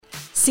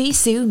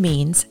Sisu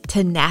means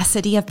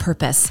tenacity of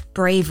purpose,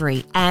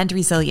 bravery, and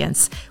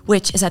resilience,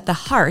 which is at the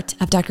heart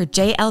of Dr.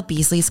 J.L.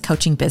 Beasley's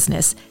coaching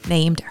business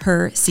named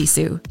Her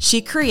Sisu. She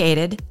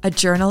created a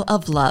journal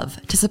of love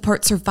to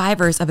support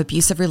survivors of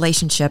abusive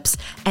relationships,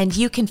 and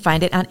you can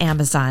find it on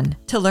Amazon.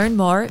 To learn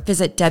more,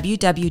 visit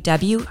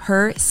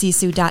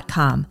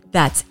www.hersisu.com.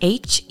 That's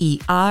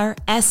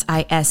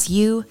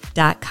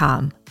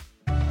HERSISU.com.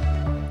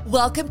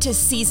 Welcome to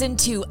Season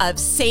 2 of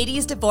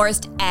Sadie's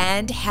Divorced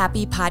and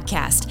Happy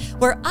podcast,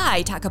 where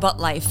I talk about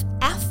life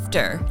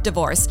after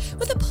divorce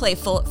with a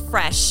playful,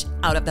 fresh,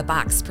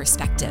 out-of-the-box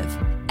perspective.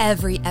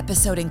 Every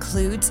episode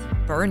includes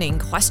burning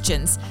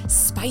questions,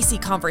 spicy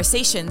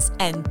conversations,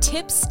 and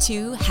tips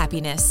to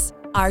happiness.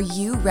 Are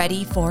you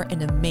ready for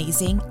an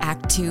amazing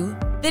Act 2?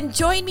 Then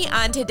join me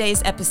on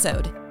today's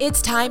episode.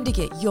 It's time to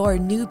get your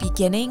new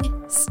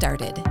beginning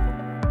started.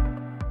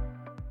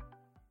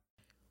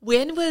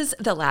 When was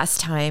the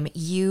last time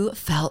you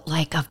felt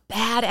like a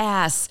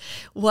badass?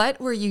 What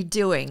were you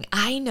doing?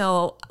 I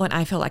know when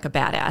I feel like a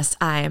badass,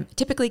 I'm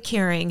typically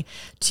carrying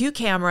 2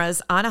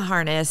 cameras on a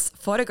harness,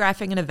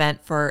 photographing an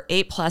event for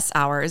 8+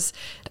 hours.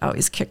 It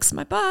always kicks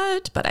my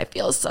butt, but I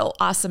feel so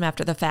awesome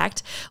after the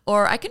fact.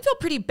 Or I can feel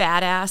pretty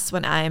badass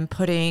when I'm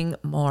putting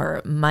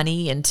more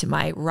money into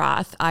my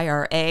Roth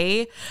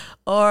IRA,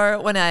 or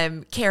when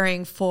I'm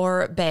carrying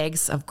 4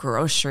 bags of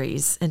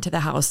groceries into the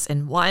house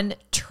in one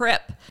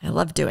trip. I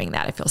love doing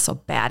that. I feel so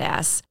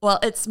badass. Well,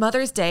 it's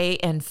Mother's Day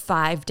in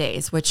 5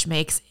 days, which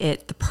makes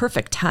it the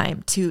perfect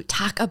time to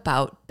talk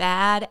about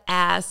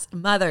badass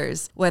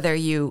mothers. Whether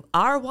you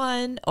are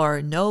one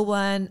or know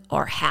one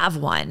or have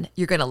one,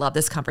 you're going to love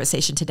this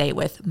conversation today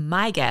with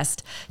my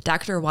guest,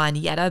 Dr.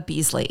 Juanetta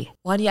Beasley.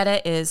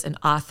 Juanetta is an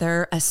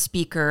author, a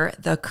speaker,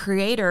 the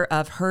creator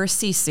of Her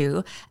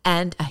Sisu,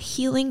 and a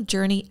healing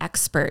journey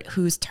expert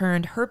who's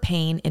turned her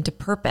pain into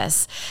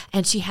purpose.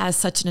 And she has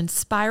such an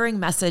inspiring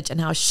message on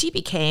how she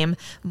became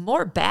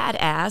more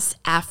badass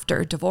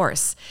after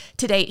divorce.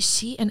 Today,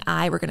 she and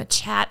I were going to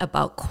chat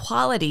about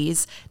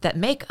qualities that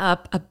make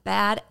up a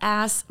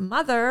badass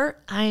mother.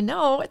 I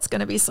know it's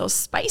going to be so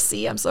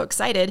spicy. I'm so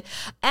excited.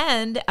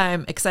 And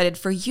I'm excited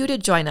for you to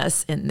join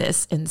us in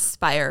this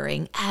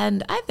inspiring,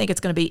 and I think it's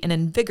going to be an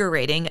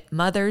invigorating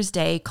Mother's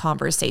Day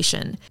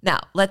conversation. Now,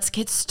 let's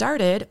get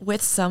started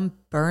with some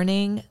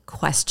burning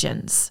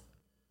questions.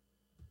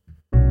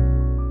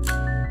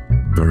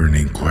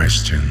 Burning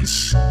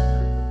questions.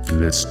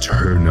 Let's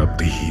turn up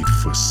the heat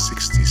for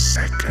 60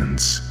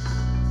 seconds.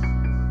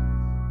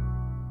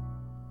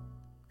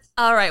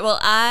 All right. Well,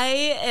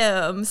 I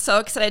am so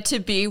excited to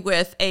be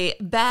with a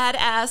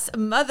badass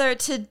mother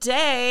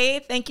today.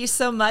 Thank you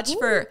so much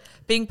for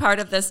being part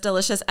of this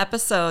delicious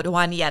episode,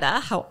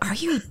 Juanetta. How are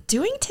you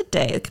doing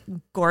today?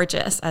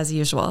 Gorgeous, as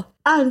usual.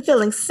 I'm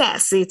feeling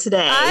sassy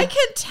today. I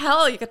can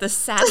tell you got the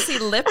sassy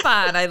lip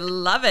on. I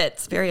love it.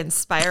 It's very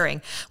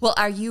inspiring. Well,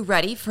 are you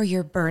ready for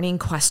your burning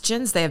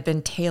questions? They have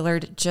been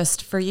tailored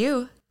just for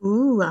you.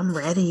 Ooh, I'm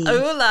ready.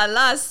 Ooh la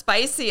la,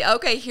 spicy.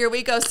 Okay, here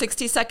we go.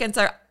 60 seconds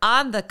are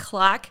on the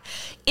clock.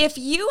 If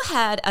you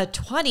had a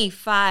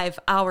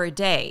 25-hour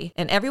day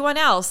and everyone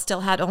else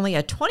still had only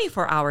a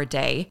 24-hour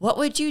day, what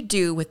would you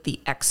do with the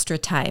extra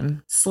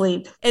time?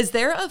 Sleep. Is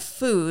there a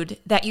food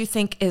that you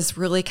think is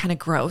really kind of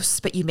gross,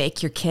 but you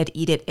make your kid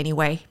eat it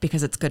anyway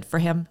because it's good for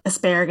him?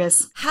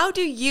 Asparagus. How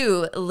do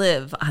you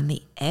live on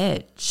the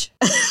edge?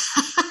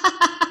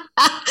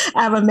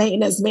 I'm a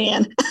maintenance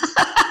man.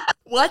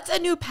 What's a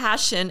new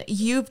passion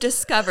you've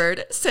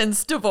discovered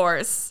since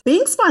divorce?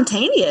 Being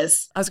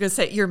spontaneous. I was going to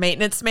say you're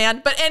maintenance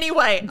man, but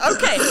anyway,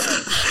 okay.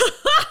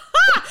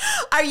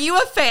 Are you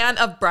a fan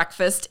of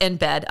breakfast in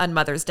bed on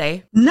Mother's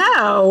Day?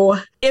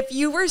 No. If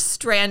you were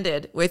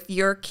stranded with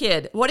your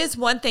kid, what is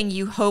one thing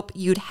you hope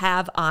you'd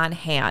have on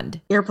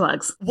hand?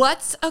 Earplugs.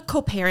 What's a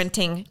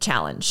co-parenting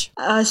challenge?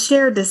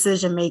 Shared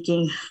decision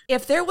making.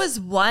 If there was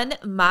one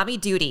mommy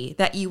duty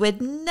that you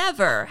would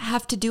never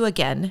have to do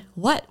again,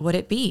 what would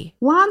it be?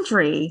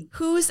 Laundry.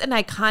 Who's an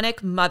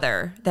iconic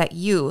mother that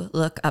you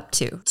look up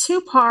to?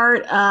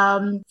 2-part.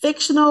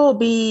 Fictional will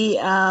be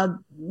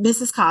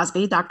Mrs.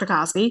 Cosby, Dr.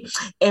 Cosby,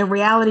 and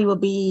reality will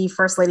be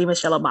First Lady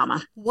Michelle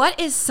Obama. What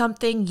is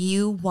something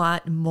you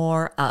want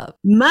more of?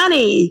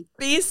 Money.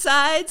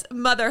 Besides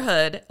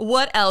motherhood,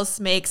 what else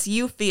makes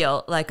you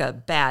feel like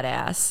a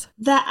badass?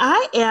 That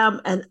I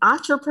am an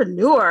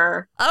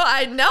entrepreneur. Oh,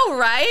 I know,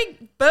 right?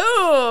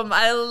 Boom.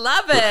 I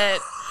love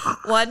it.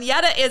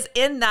 Juanetta is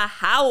in the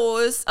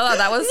house. Oh,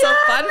 that was so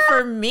fun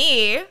for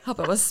me.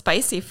 Hope it was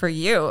spicy for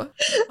you.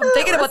 I'm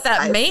thinking about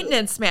that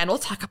maintenance man. We'll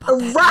talk about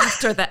that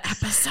after the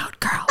episode,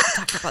 girl.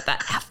 We'll talk about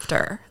that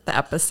after the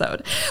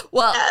episode.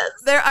 Well,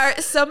 there are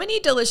so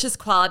many delicious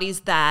qualities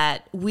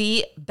that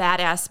we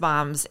badass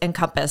moms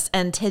encompass.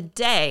 And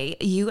today,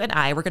 you and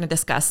I, we're going to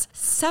discuss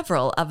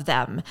several of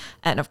them.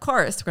 And of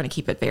course, we're going to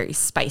keep it very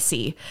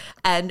spicy.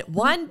 And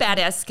one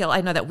badass skill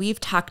I know that we've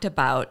talked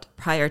about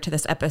prior to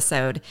this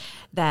episode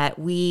that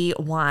we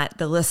want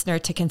the listener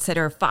to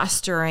consider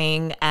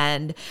fostering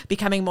and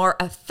becoming more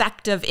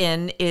effective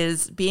in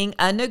is being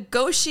a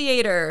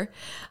negotiator.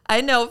 I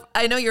know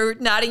you're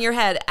nodding your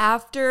head.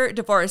 After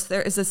divorce,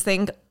 there is this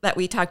thing that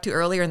we talked to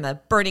earlier in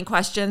the burning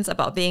questions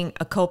about being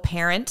a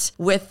co-parent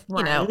with,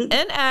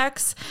 an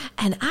ex.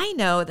 And I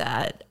know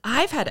that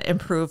I've had to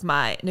improve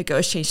my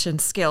negotiation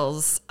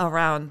skills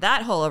around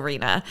that whole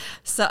arena.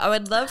 So I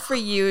would love for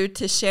you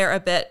to share a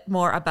bit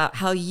more about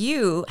how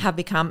you have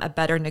become a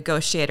better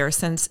negotiator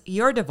since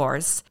your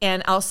divorce,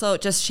 and also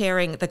just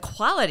sharing the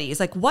qualities,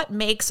 like what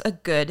makes a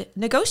good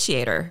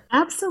negotiator.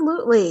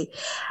 Absolutely.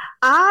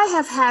 I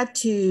have had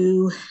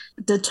to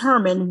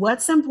determine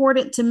what's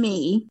important to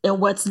me and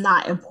what's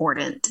not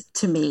important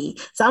to me.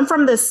 So I'm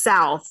from the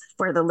South,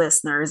 for the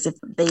listeners, if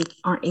they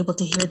aren't able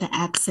to hear the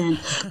accent,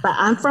 but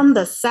I'm from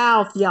the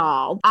South,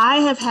 y'all. I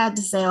have had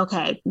to say,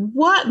 okay,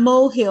 what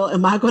molehill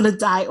am I going to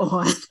die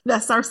on?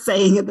 That's our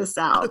saying in the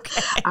South.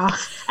 Okay.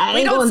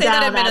 We don't say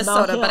that in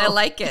Minnesota, but I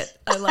like it.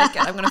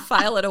 I'm going to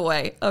file it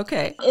away.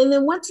 Okay. And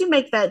then once you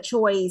make that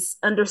choice,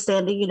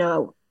 understanding,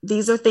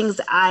 these are things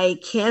that I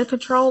can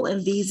control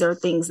and these are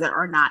things that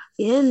are not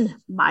in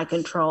my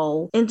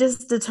control, and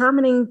just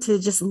determining to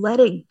just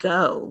let it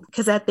go.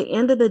 Because at the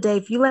end of the day,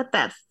 if you let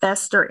that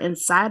fester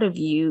inside of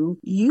you,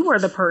 you are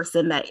the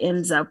person that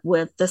ends up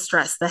with the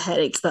stress, the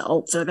headaches, the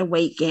ulcer, the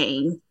weight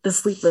gain, the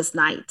sleepless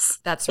nights.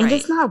 That's right. And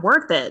it's not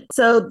worth it.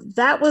 So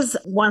that was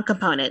one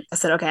component. I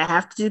said, okay, I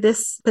have to do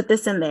this, put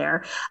this in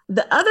there.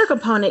 The other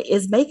component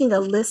is making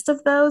a list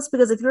of those,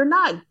 because if you're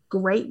not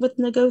great with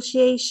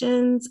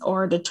negotiations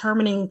or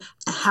determining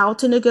how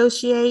to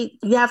negotiate,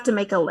 you have to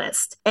make a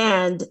list.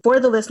 And for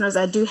the listeners,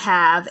 I do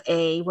have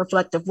a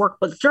reflective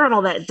workbook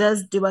journal that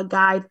does do a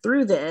guide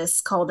through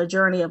this called The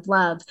Journey of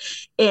Love.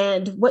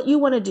 And what you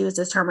want to do is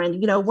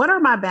determine, what are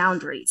my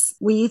boundaries?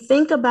 When you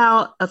think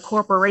about a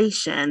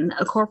corporation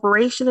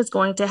is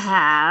going to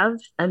have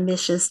a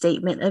mission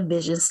statement, a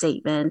vision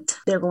statement.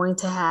 They're going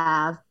to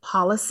have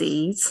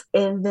policies,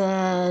 and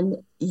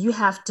then you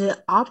have to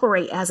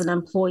operate as an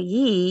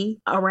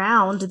employee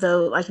around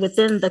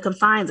within the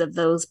confines of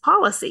those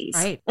policies.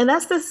 Right. And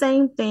that's the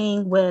same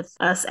thing with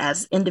us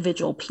as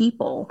individual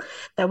people,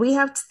 that we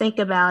have to think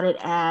about it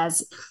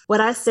as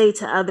what I say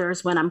to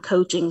others when I'm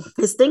coaching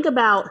is think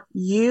about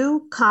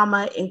you,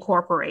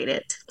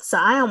 Incorporated. So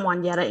I am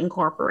Juanetta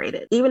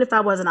Incorporated. Even if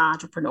I was an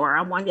entrepreneur,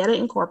 I'm Juanetta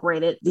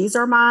Incorporated. These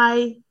are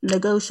my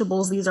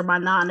negotiables. These are my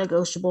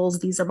non-negotiables.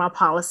 These are my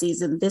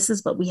policies. And this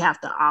is what we have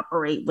to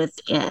operate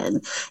within.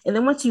 And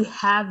then once you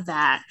have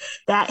that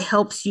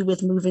helps you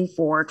with moving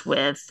forward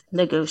with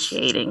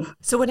negotiating.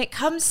 So when it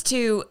comes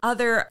to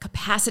other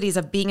capacities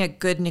of being a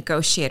good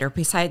negotiator,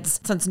 besides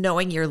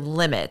knowing your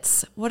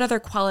limits, what other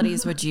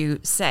qualities would you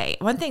say?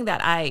 One thing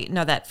that I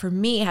know that for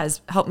me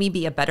has helped me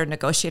be a better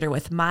negotiator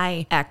with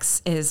my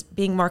ex is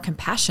being more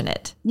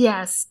compassionate.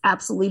 Yes,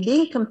 absolutely.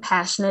 Being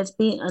compassionate,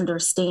 being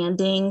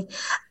understanding.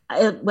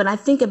 When I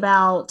think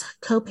about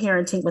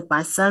co-parenting with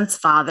my son's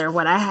father,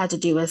 what I had to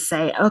do is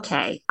say,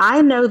 okay,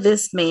 I know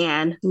this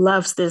man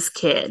loves this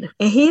kid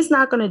and he's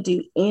not going to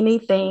do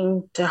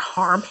anything to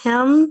harm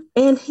him.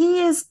 And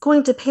he is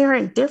going to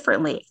parent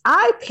differently.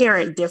 I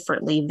parent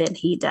differently than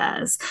he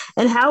does.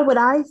 And how would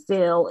I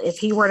feel if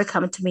he were to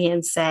come to me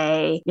and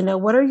say,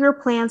 what are your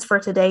plans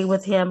for today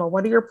with him? Or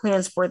what are your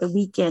plans for the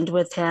weekend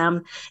with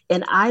him?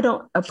 And I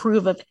don't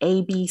approve of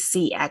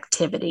ABC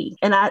activity.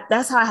 And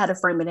that's how I had to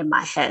frame it in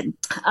my head.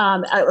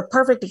 A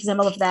perfect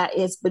example of that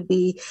would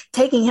be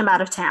taking him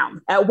out of town.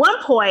 At one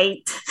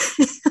point,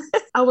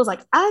 I was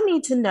like, I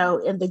need to know,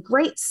 in the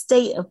great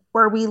state of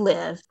where we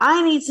live,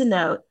 I need to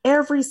know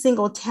every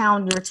single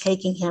town you're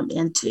taking him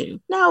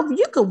into. Now,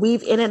 you could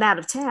weave in and out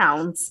of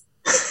towns,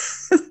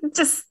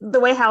 just the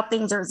way how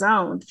things are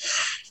zoned,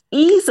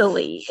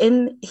 easily.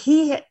 And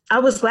I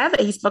was glad that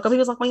he spoke up. He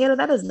was like, well,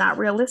 that is not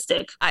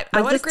realistic. I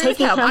would agree with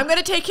him. I'm going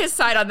to take his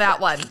side on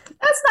that one.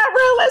 That's not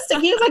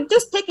realistic. He was like,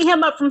 just picking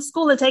him up from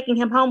school and taking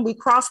him home, we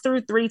crossed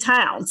through 3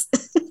 towns.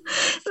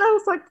 And I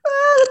was like,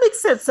 that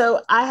makes sense.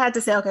 So I had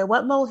to say, okay,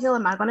 what molehill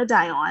am I going to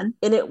die on?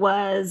 And it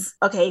was,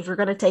 okay, if you're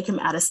going to take him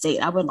out of state,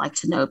 I would like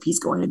to know if he's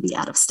going to be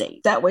out of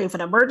state. That way, if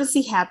an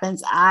emergency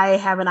happens, I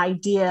have an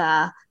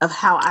idea of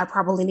how I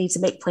probably need to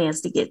make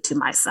plans to get to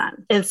my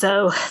son. And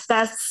so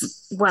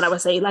that's what I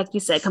would say, like you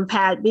said,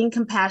 being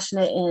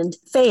compassionate and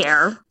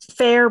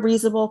fair,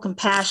 reasonable,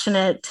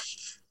 compassionate.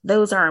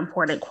 Those are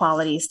important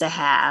qualities to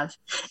have.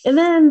 And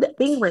then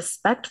being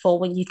respectful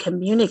when you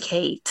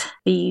communicate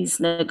these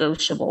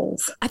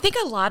negotiables. I think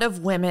a lot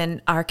of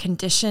women are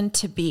conditioned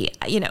to be,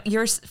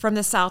 you're from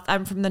the South,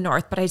 I'm from the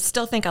North, but I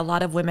still think a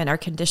lot of women are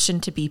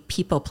conditioned to be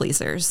people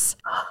pleasers.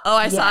 Oh,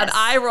 I saw an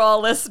eye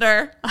roll,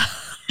 listener. Does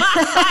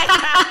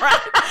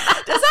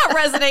that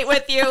resonate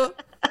with you,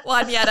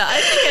 Juanetta?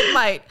 I think it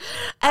might.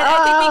 And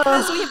I think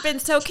because we've been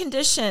so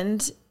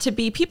conditioned to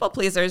be people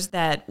pleasers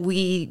that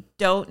we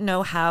don't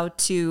know how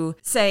to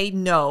say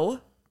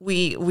no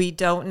We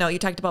don't know. You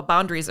talked about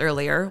boundaries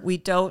earlier. We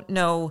don't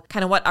know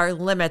kind of what our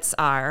limits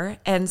are.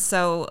 And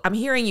so I'm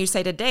hearing you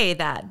say today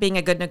that being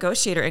a good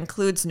negotiator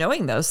includes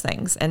knowing those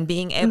things and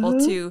being able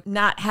to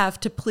not have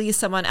to please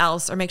someone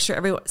else or make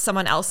sure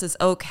someone else is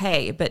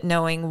okay, but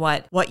knowing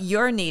what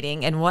you're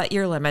needing and what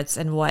your limits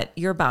and what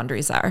your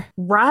boundaries are.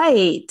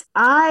 Right.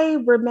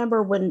 I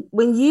remember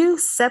when you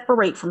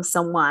separate from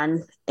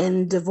someone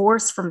and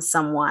divorce from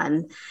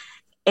someone,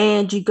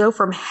 and you go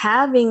from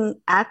having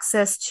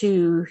access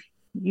to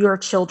your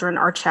children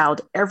or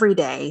child every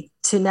day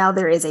to now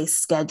there is a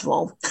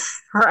schedule,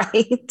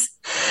 right?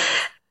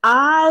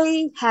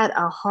 I had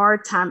a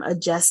hard time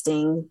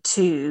adjusting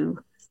to,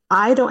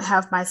 I don't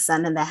have my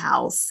son in the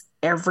house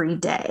every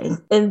day.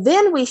 And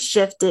then we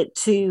shifted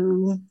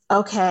to,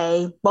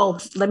 okay,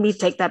 well, let me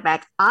take that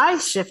back. I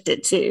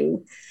shifted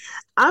to,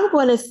 I'm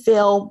going to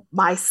fill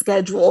my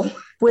schedule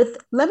with,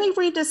 let me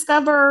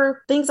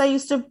rediscover things I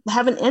used to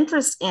have an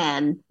interest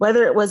in,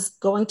 whether it was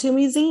going to a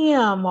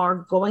museum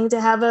or going to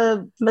have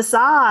a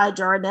massage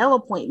or a nail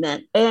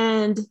appointment.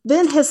 And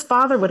then his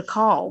father would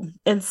call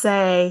and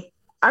say,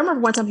 I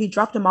remember one time he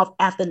dropped him off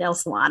at the nail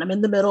salon. I'm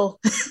in the middle.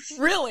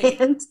 Really?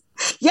 And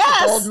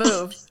yes. Bold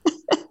move.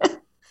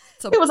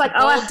 So he was like,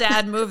 old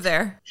dad move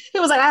there. He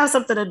was like, I have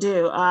something to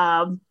do.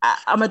 I'm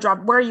going to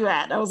drop, where are you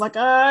at? I was like,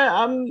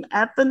 I'm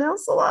at the nail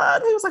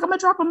salon. He was like, I'm going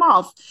to drop him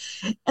off.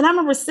 And I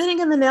remember sitting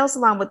in the nail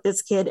salon with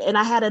this kid, and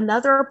I had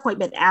another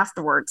appointment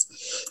afterwards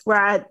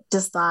where I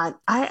just thought,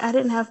 I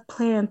didn't have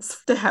plans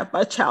to have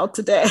my child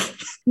today.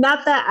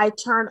 Not that I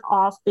turned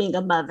off being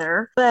a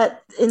mother,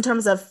 but in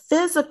terms of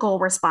physical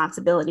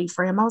responsibility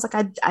for him, I was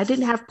like, I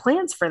didn't have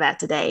plans for that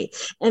today.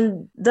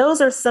 And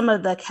those are some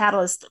of the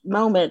catalyst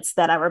moments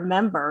that I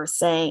remember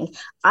saying,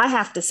 I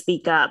have to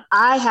speak up.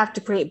 I have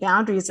to create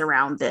boundaries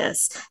around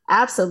this.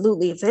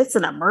 Absolutely. If it's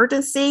an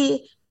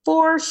emergency,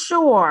 for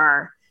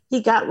sure.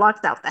 He got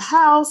locked out the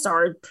house,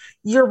 or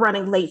you're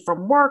running late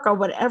from work, or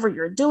whatever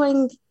you're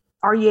doing.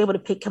 Are you able to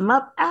pick him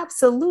up?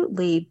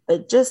 Absolutely.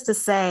 But just to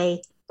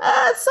say,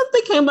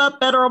 something came up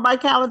better on my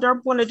calendar,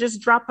 I'm going to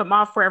just drop him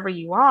off wherever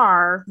you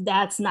are.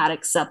 That's not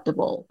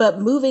acceptable. But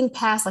moving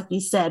past, like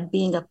you said,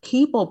 being a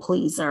people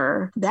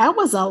pleaser, that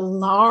was a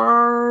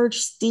large,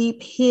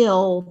 steep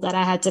hill that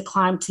I had to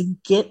climb to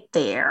get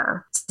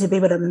there, to be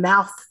able to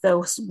mouth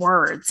those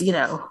words,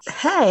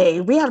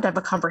 hey, we have to have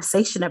a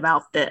conversation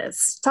about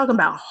this. Talking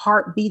about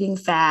heart beating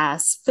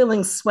fast,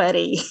 feeling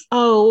sweaty.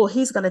 Oh,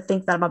 he's going to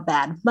think that I'm a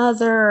bad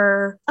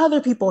mother.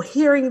 Other people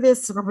hearing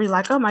this are going to be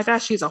like, oh my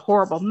gosh, she's a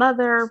horrible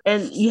mother.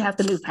 And you have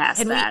to move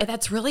past that.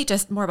 That's really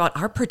just more about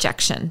our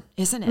projection,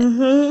 isn't it?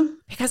 Mm-hmm.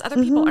 Because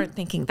other people aren't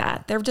thinking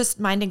that. They're just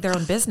minding their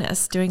own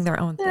business, doing their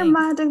own thing. They're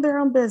minding their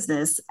own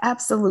business.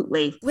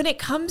 Absolutely. When it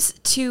comes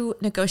to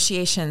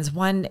negotiations,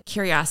 one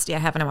curiosity I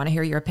have, and I want to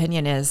hear your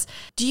opinion, is,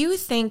 do you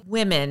think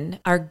women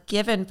are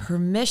given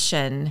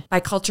permission by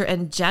culture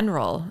in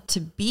general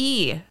to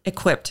be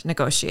equipped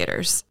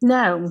negotiators?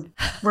 No,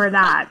 we're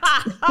not.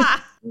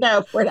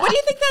 No, we're not. What do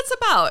you think that's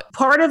about?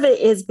 Part of it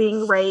is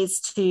being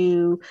raised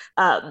to,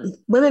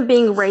 women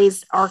being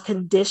raised are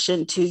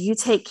conditioned to, you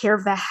take care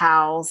of the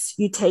house,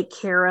 you take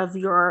care of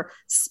your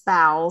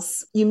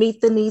spouse, you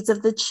meet the needs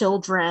of the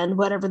children,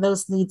 whatever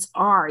those needs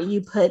are.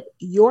 You put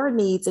your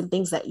needs and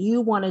things that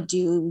you want to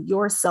do,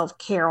 your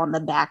self-care, on the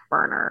back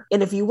burner.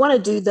 And if you want to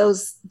do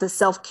the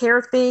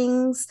self-care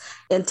things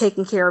and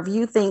taking care of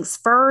you things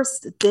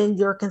first, then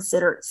you're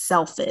considered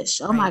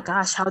selfish. Oh my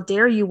gosh, how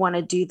dare you want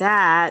to do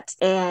that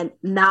and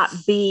not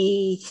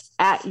be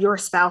at your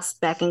spouse's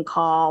beck and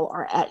call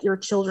or at your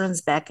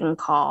children's beck and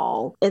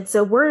call. And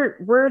so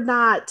we're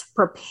not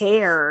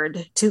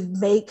prepared to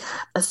make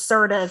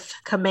assertive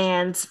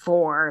commands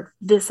for,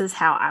 this is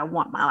how I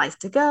want my life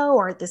to go,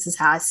 or this is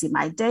how I see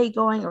my day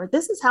going, or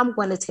this is how I'm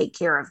going to take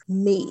care of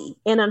me.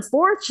 And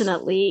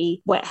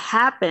unfortunately, what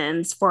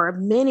happens for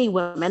many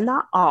women,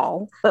 not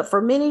all, but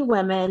for many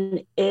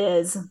women,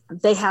 is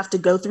they have to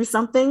go through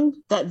something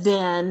that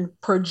then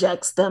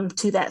projects them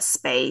to that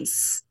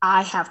space.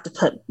 I have to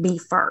put me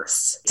first.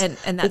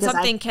 And that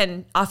something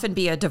can often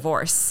be a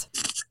divorce.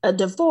 A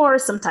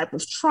divorce, some type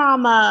of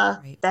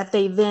trauma, that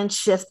they then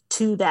shift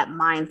to that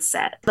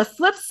mindset. The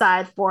flip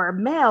side for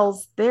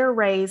males, they're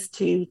raised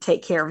to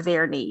take care of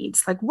their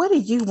needs. Like, what do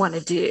you want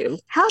to do?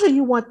 How do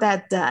you want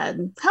that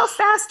done? How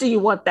fast do you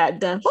want that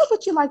done? What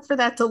would you like for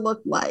that to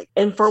look like?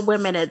 And for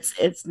women,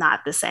 it's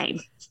not the same.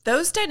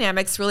 Those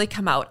dynamics really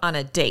come out on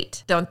a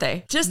date, don't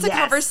they? Just the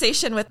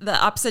conversation with the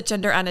opposite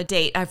gender on a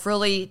date, I've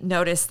really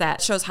noticed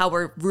that shows how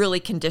we're really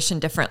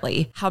conditioned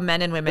differently, how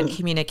men and women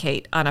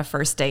communicate on a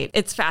first date.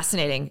 It's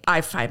fascinating.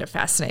 I find it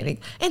fascinating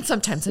and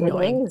sometimes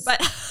annoying,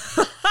 but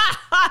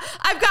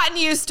I've gotten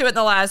used to it in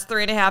the last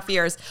 3.5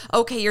 years.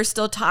 Okay, you're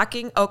still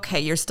talking. Okay,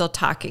 you're still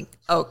talking.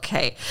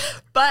 Okay,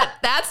 but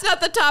that's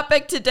not the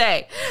topic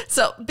today.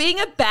 So being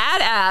a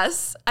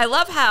badass, I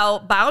love how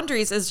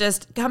boundaries is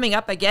just coming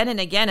up again and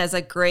again as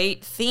a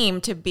great theme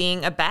to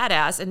being a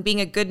badass and being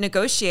a good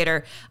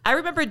negotiator. I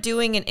remember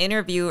doing an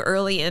interview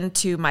early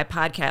into my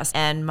podcast,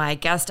 and my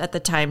guest at the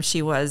time,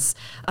 she was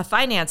a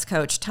finance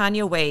coach,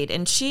 Tanya Wade,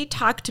 and she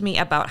talked to me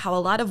about how a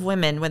lot of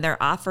women, when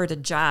they're offered a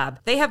job,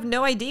 they have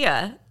no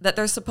idea that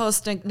they're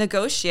supposed to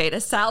negotiate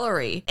a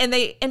salary, and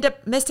they end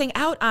up missing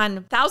out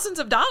on thousands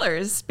of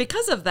dollars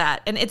because of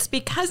that. And it's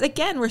because,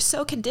 again, we're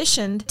so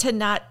conditioned to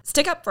not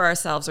stick up for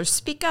ourselves or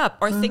speak up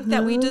or think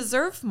that we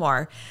deserve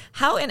more.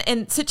 How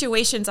in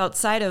situations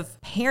outside of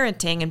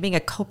parenting and being a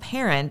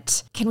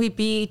co-parent can we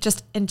be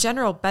just in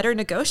general better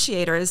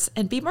negotiators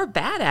and be more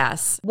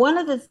badass? One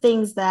of the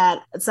things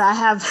that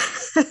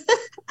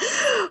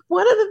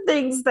one of the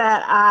things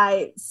that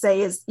I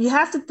say is you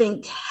have to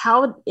think,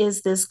 how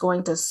is this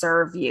going to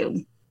serve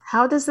you?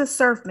 How does this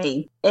serve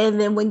me?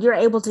 And then when you're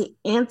able to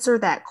answer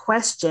that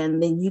question,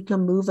 then you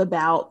can move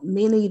about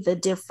many of the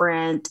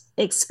different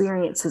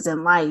experiences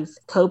in life,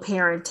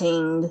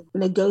 co-parenting,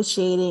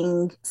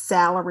 negotiating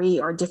salary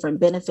or different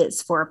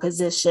benefits for a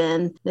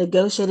position,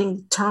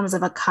 negotiating terms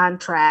of a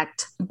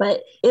contract.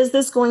 But is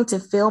this going to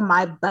fill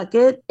my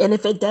bucket? And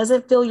if it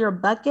doesn't fill your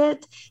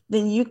bucket,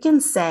 then you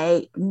can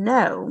say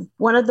no.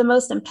 One of the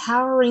most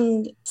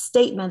empowering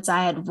statements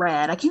I had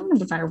read, I can't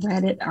remember if I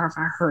read it or if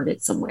I heard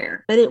it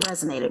somewhere, but it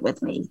resonated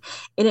with me.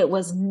 And it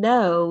was,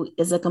 no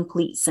is a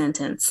complete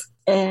sentence.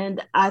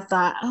 And I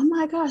thought, oh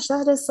my gosh,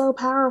 that is so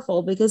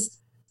powerful,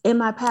 because in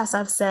my past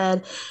I've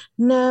said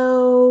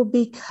no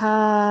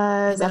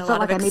because I felt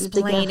like I needed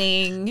to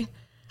get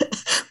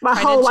my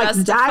whole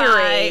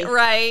diary.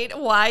 Right.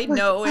 Why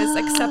no is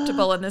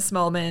acceptable in this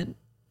moment.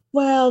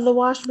 Well, the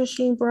washing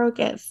machine broke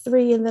at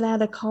 3 and then I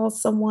had to call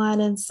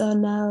someone. And so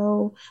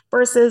no,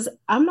 versus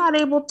I'm not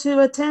able to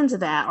attend to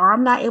that, or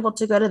I'm not able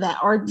to go to that,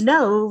 or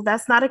no,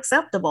 that's not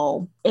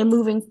acceptable. And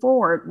moving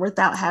forward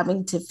without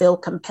having to feel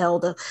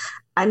compelled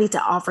I need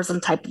to offer some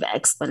type of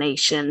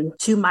explanation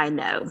to my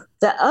no.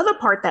 The other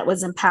part that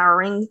was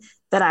empowering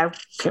that I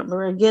can't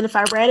remember again if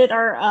I read it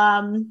or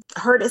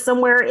heard it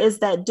somewhere is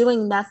that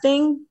doing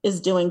nothing is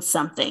doing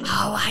something.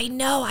 Oh, I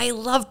know. I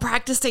love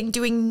practicing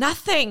doing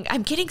nothing.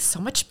 I'm getting so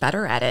much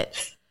better at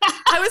it.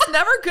 I was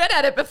never good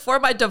at it before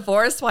my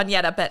divorce one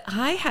yet, but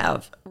I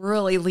have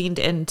really leaned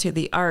into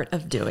the art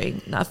of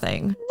doing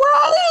nothing.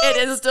 Right.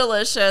 It is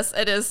delicious.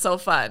 It is so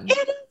fun.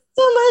 It is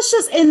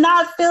delicious, and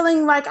not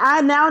feeling like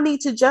I now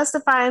need to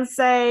justify and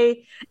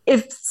say,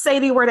 if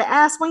Sadie were to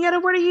ask, well, Yetta,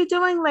 what are you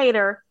doing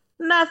later?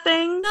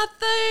 Nothing.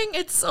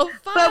 It's so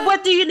fun. But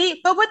what do you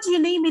need? But what do you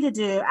need me to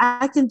do?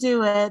 I can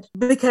do it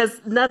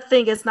because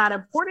nothing is not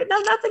important. No,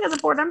 nothing is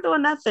important. I'm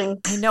doing nothing.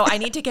 I know. I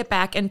need to get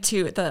back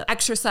into the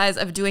exercise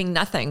of doing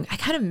nothing. I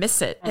kind of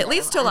miss it. It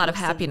leads to a lot of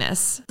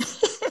happiness.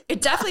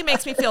 It definitely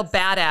makes me feel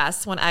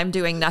badass when I'm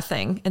doing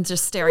nothing and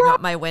just staring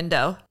out my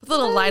window with a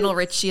little Lionel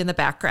Richie in the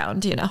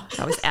background. You know, it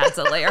always adds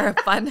a layer of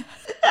fun.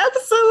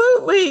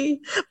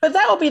 Absolutely. But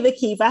that would be the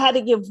key. If I had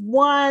to give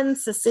one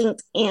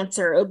succinct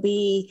answer, it would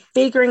be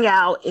figuring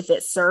out if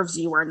it serves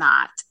you or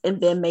not, and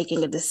then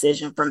making a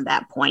decision from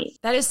that point.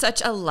 That is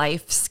such a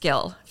life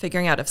skill,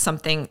 figuring out if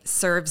something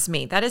serves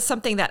me. That is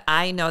something that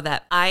I know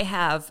that I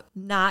have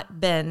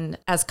not been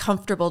as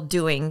comfortable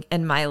doing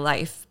in my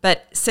life.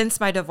 But since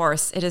my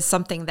divorce, it is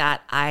something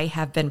that I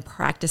have been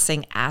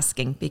practicing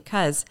asking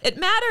because it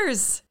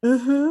matters.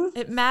 Mm-hmm.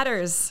 It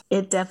matters.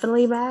 It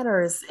definitely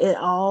matters. It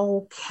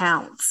all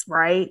counts,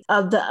 right?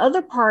 The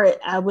other part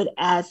I would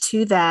add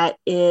to that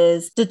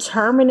is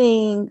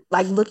determining,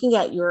 like looking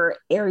at your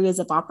areas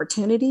of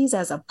opportunities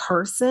as a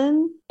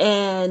person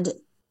and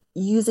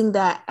using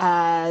that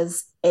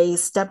as a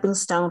stepping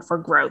stone for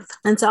growth.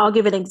 And so I'll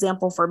give an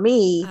example for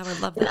me. I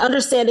would love that.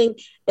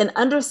 And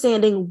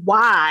understanding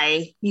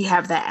why you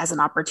have that as an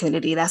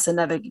opportunity. That's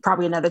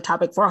probably another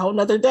topic for a whole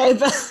nother day,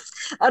 but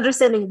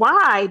understanding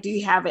why do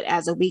you have it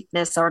as a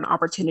weakness or an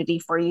opportunity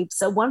for you.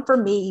 So one for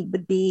me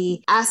would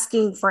be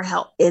asking for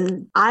help.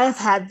 And I have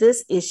had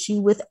this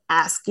issue with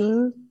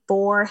asking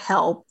for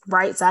help,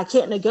 right? So I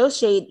can't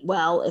negotiate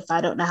well if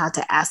I don't know how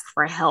to ask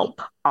for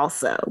help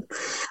also,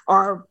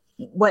 or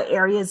what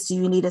areas do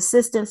you need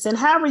assistance in,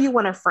 however you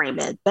want to frame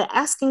it, but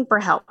asking for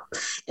help.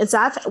 And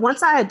so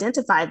once I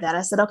identified that,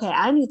 I said, okay,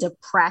 I need to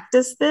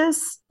practice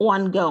this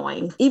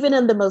ongoing, even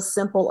in the most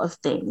simple of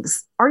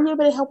things. Are you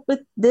able to help with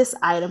this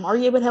item? Are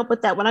you able to help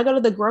with that? When I go to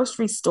the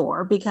grocery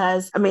store,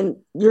 because I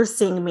mean, you're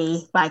seeing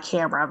me by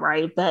camera,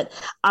 right? But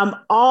I'm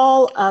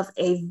all of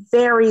a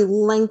very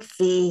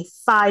lengthy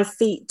 5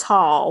 feet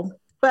tall.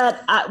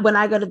 But when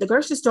I go to the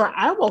grocery store,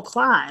 I will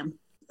climb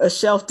a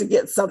shelf to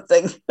get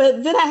something.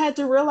 But then I had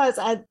to realize,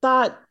 I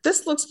thought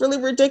this looks really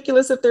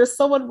ridiculous if there's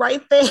someone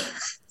right there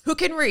who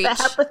can reach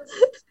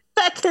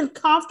that can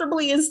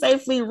comfortably and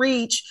safely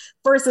reach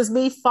versus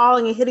me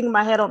falling and hitting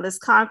my head on this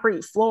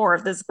concrete floor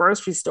of this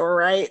grocery store,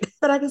 right?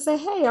 But I can say,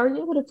 hey, are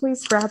you able to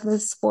please grab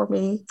this for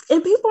me?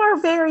 And people are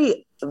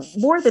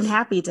more than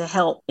happy to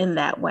help in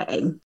that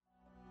way.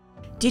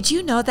 Did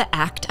you know the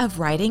act of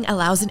writing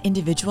allows an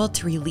individual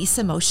to release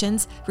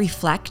emotions,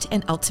 reflect,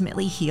 and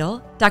ultimately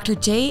heal? Dr.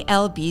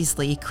 J.L.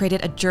 Beasley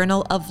created a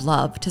journal of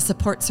love to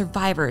support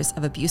survivors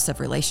of abusive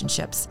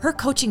relationships. Her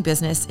coaching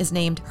business is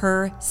named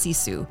Her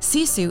Sisu.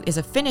 Sisu is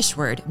a Finnish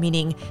word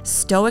meaning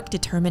stoic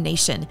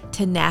determination,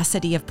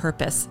 tenacity of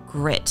purpose,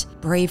 grit,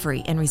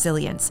 bravery, and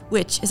resilience,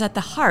 which is at the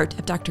heart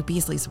of Dr.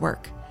 Beasley's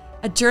work.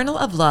 A Journal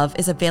of Love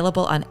is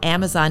available on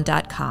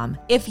Amazon.com.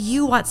 If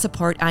you want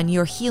support on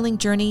your healing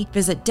journey,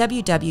 visit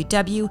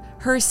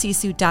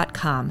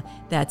www.hersisu.com.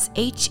 That's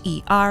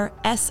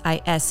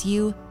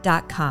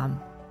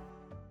HERSISU.com.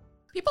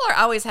 People are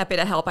always happy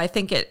to help.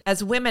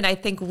 As women, I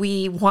think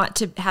we want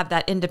to have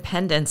that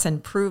independence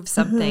and prove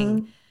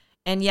something.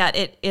 And yet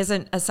it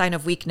isn't a sign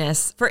of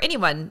weakness for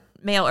anyone,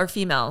 male or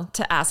female,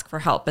 to ask for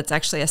help. It's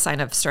actually a sign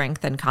of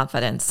strength and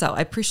confidence. So I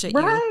appreciate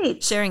you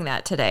sharing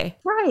that today.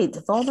 Right.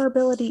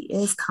 Vulnerability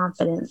is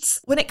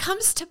confidence. When it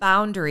comes to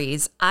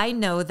boundaries, I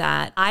know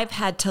that I've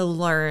had to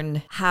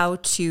learn how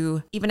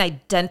to even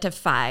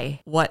identify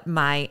what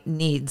my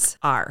needs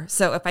are.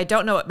 So if I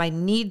don't know what my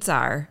needs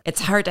are,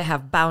 it's hard to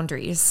have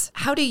boundaries.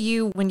 How do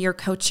you, when you're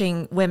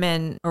coaching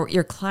women or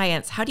your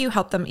clients, how do you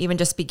help them even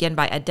just begin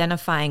by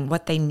identifying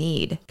what they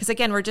need? Because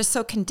again, we're just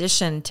so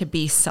conditioned to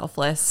be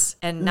selfless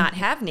and not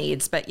have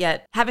needs, but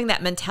yet having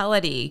that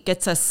mentality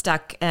gets us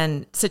stuck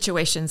in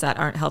situations that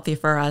aren't healthy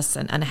for us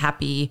and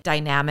unhappy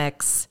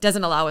dynamics,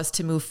 doesn't allow us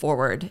to move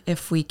forward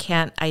if we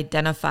can't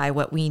identify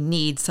what we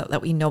need so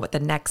that we know what the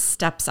next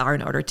steps are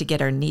in order to get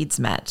our needs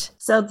met.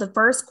 So the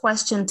first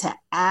question to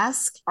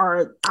ask,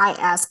 or I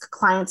ask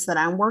clients that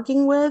I'm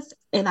working with,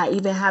 and I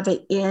even have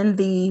it in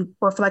the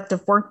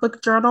reflective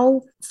workbook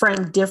journal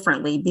framed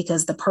differently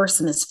because the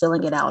person is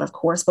filling it out, of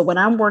course. But when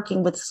I'm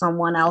working with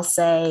someone, I'll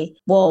say,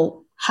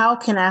 well, how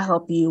can I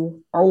help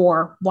you?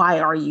 Or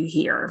why are you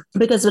here?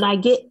 Because when I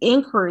get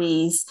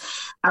inquiries,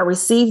 I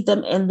receive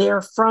them and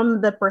they're from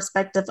the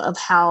perspective of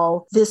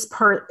how this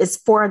is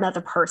for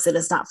another person,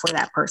 it's not for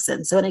that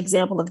person. So an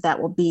example of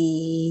that will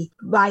be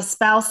my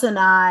spouse and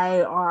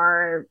I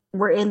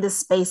we're in this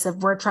space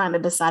of we're trying to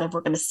decide if we're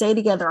going to stay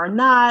together or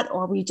not,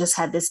 or we just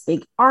had this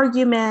big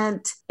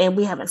argument and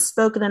we haven't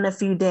spoken in a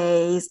few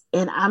days.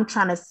 And I'm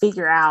trying to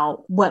figure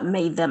out what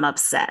made them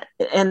upset.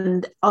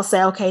 And I'll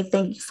say, okay,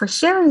 thank you for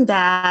sharing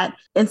that.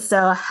 And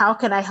so how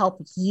can I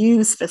help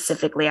you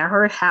specifically? I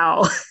heard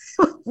how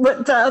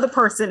what the other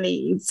person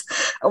needs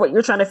or what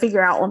you're trying to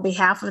figure out on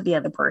behalf of the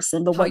other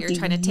person. But what you're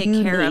trying to take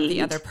care of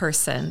the other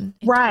person.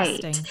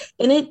 Right.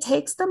 And it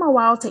takes them a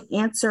while to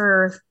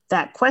answer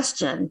that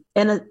question.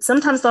 And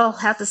sometimes they'll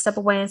have to step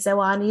away and say,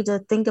 well, I need to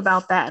think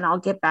about that and I'll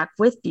get back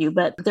with you.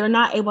 But they're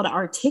not able to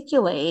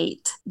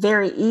articulate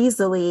very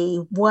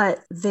easily what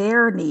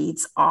their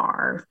needs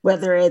are,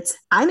 whether it's,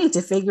 I need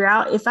to figure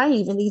out if I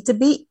even need to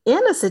be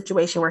in a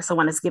situation where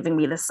someone is giving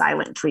me the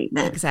silent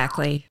treatment.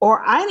 Exactly.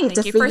 Or I need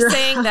to figure out. Thank you for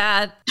saying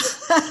that.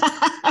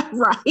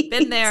 Right.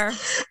 Been there.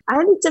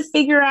 I need to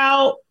figure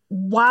out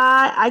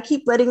why I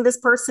keep letting this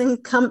person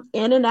come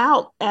in and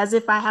out as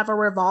if I have a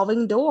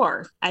revolving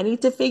door. I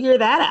need to figure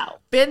that out.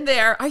 Been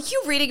there. Are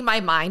you reading my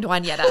mind,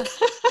 Juanetta?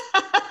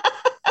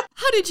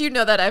 How did you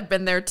know that I've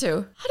been there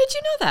too? How did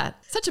you know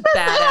that? Such a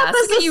badass.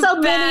 Look at you, so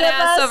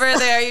badass over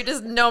there. You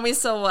just know me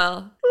so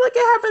well. Look, it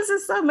happens to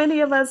so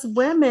many of us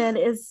women.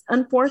 It's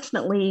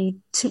unfortunately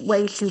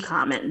way too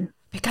common.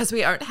 Because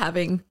we aren't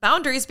having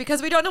boundaries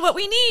because we don't know what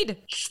we need.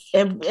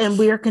 And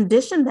we are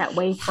conditioned that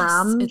way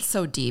from. It's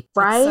so deep.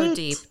 Right? It's so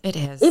deep. It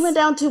is. Even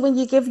down to when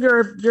you give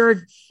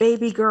your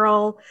baby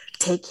girl,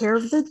 take care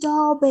of the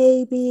doll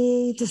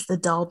baby. Does the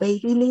doll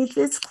baby need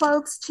its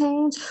clothes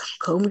changed?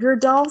 Comb your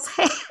doll's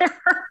hair.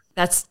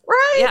 That's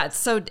right. Yeah,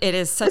 it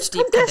is such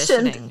deep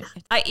conditioning.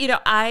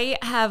 I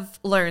have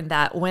learned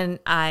that when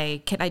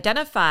I can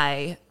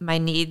identify my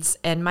needs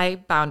and my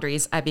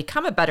boundaries, I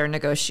become a better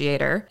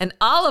negotiator. And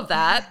all of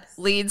that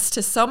leads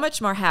to so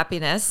much more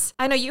happiness.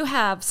 I know you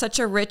have such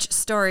a rich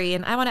story,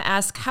 and I want to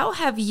ask, how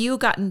have you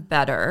gotten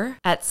better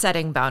at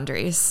setting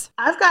boundaries?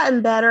 I've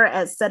gotten better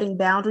at setting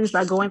boundaries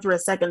by going through a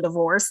second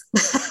divorce.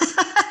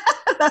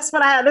 That's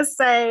what I had to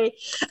say.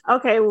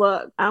 Okay,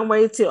 look, I'm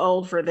way too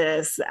old for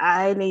this.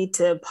 I need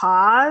to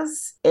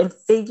pause and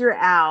figure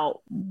out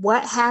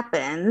what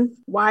happened.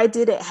 Why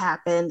did it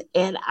happen?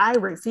 And I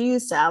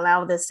refuse to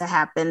allow this to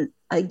happen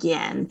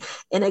again.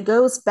 And it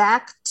goes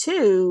back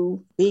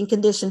to being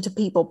conditioned to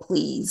people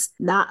please,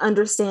 not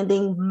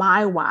understanding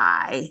my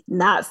why,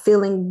 not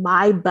filling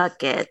my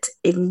bucket,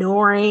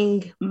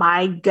 ignoring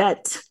my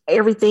gut,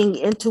 everything,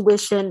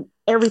 intuition,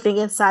 everything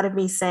inside of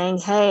me saying,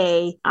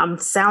 hey, I'm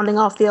sounding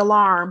off the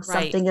alarm.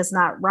 Right. Something is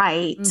not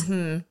right.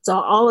 Mm-hmm. So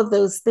all of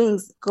those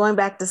things going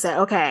back to say,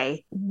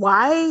 okay,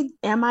 why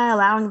am I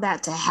allowing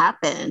that to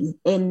happen?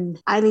 And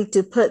I need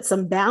to put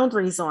some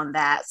boundaries on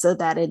that so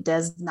that it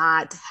does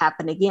not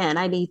happen again.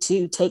 I need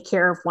to take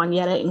care of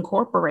Juanetta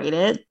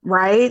Incorporated,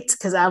 right?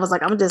 Because I was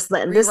like, I'm just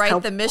letting this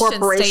the mission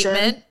corporation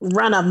statement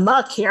run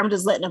amok here. I'm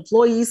just letting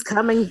employees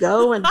come and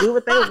go and do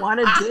what they want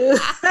to do.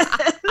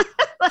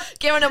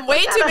 Giving them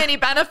way too many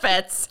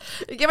benefits.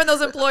 You're giving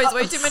those employees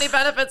way too many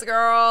benefits,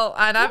 girl.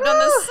 And I've done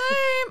the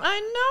same.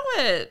 I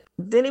know it.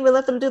 Didn't even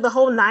let them do the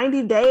whole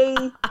 90-day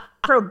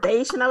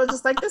probation. I was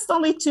just like, this is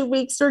only 2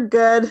 weeks. You're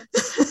good.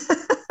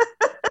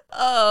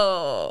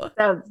 Oh.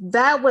 So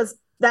that was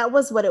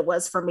what it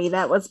was for me.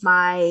 That was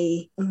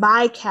my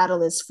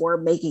catalyst for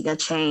making a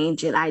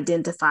change and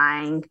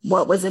identifying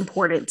what was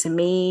important to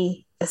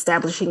me,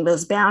 establishing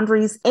those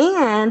boundaries,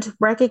 and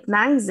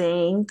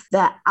recognizing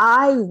that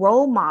I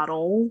role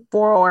model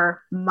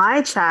for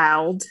my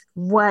child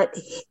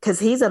because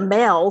he's a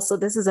male, so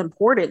this is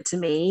important to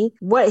me,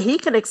 what he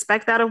can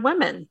expect out of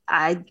women.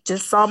 I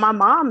just saw my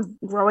mom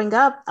growing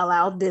up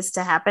allowed this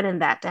to happen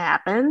and that to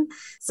happen.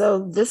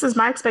 So this is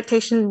my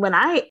expectation when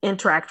I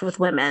interact with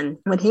women,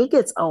 when he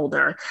gets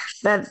older,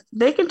 that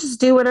they can just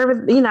do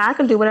whatever, I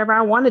can do whatever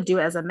I want to do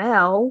as a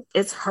male.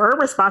 It's her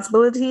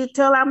responsibility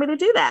to allow me to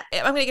do that.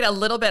 I'm going to get a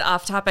little bit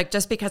off topic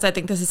just because I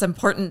think this is an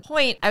important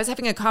point. I was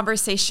having a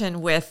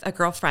conversation with a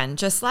girlfriend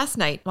just last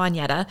night,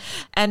 Juanetta,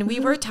 and we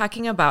were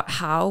talking about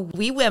how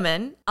we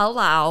women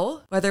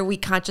allow, whether we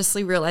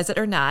consciously realize it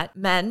or not,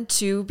 men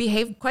to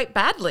behave quite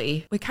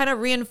badly. We kind of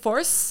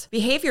reinforce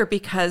behavior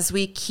because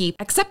we keep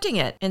accepting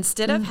it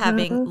instead of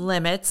having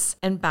limits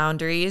and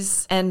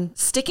boundaries and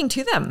sticking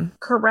to them.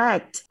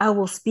 Correct. I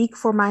will speak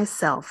for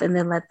myself and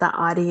then let the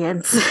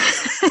audience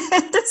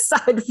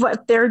decide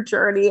what their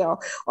journey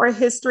or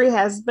history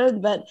has been.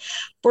 But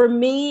for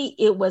me,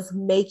 it was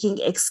making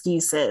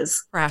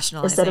excuses.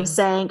 Rationalizing. Instead of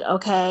saying,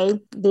 okay,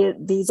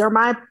 these are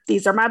my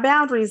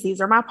boundaries.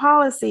 These are my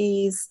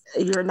policies.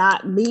 You're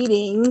not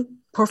meeting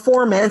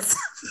performance.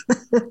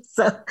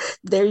 So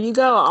there you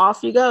go.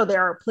 Off you go.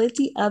 There are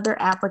plenty other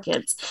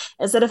applicants.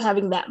 Instead of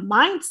having that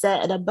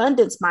mindset, an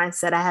abundance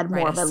mindset, I had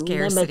more of a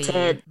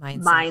limited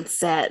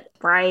mindset,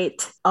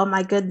 right? Oh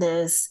my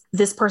goodness,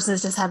 this person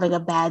is just having a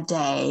bad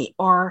day.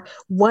 Or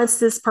once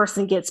this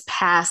person gets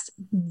past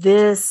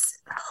this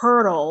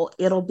hurdle,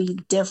 it'll be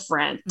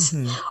different.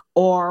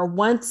 Or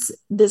once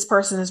this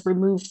person is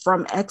removed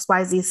from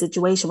XYZ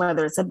situation,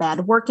 whether it's a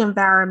bad work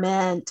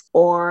environment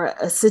or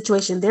a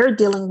situation they're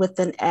dealing with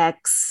an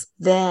X,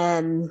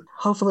 then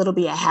hopefully it'll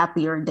be a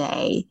happier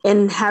day.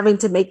 And having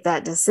to make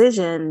that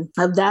decision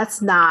of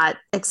that's not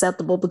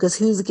acceptable because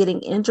who's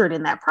getting injured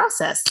in that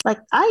process? Like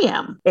I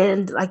am.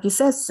 And like you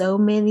said, so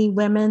many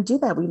women do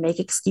that. We make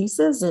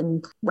excuses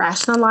and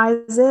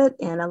rationalize it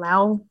and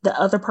allow the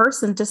other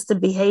person just to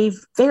behave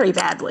very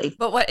badly.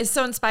 But what is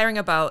so inspiring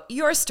about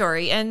your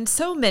story and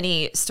so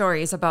many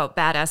stories about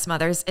badass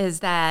mothers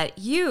is that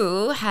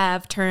you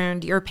have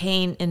turned your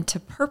pain into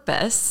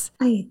purpose.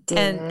 I did.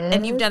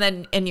 And you've done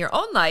it in your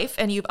own life.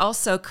 And you've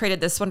also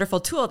created this wonderful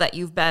tool that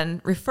you've been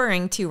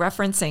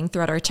referencing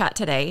throughout our chat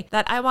today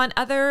that I want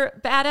other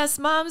badass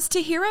moms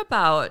to hear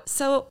about.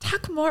 So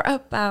talk more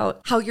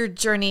about how your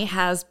journey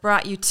has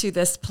brought you to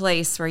this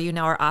place where you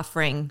now are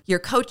offering your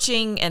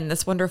coaching and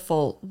this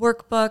wonderful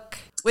workbook.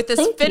 With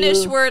this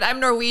Finnish word, I'm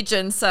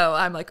Norwegian, so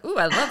I'm like, ooh,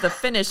 I love the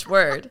Finnish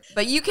word.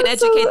 But you can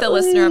educate the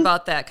listener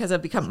about that because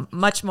it'll become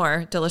much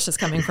more delicious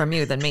coming from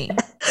you than me.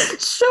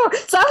 Sure.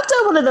 So I've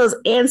done one of those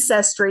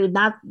ancestry,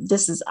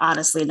 this is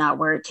honestly not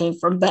where it came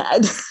from,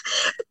 but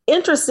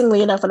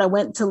interestingly enough, when I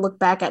went to look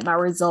back at my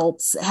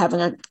results,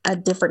 having a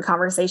different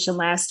conversation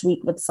last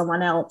week with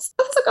someone else,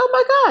 I was like, oh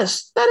my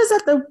gosh, that is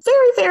at the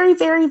very, very,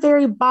 very,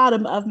 very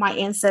bottom of my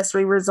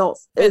ancestry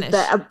results. Finnish.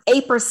 The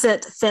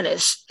 8%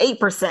 Finnish,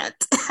 8%.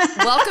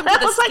 Welcome to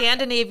the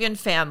Scandinavian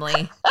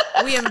family.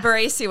 We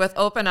embrace you with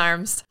open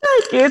arms.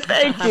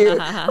 Thank you.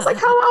 I was like,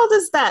 how old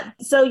is that?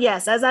 So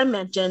yes, as I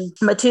mentioned,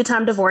 I'm a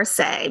 2-time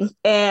divorcee.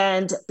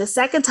 And the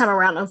second time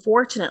around,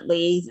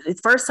 unfortunately, the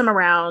first time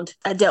around,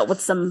 I dealt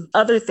with some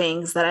other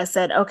things that I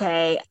said,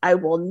 okay, I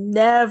will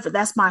never,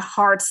 that's my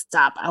hard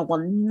stop. I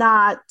will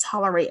not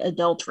tolerate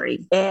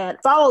adultery. And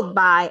followed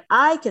by,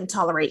 I can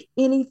tolerate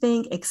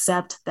anything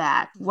except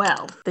that.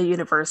 Well, the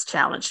universe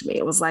challenged me.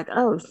 It was like,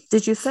 oh,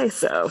 did you say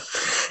so?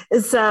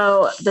 And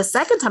so the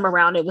second time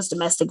around, it was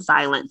domestic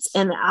violence.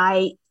 And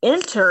I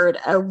entered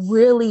a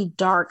really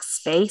dark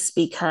space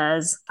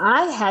because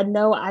I had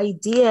no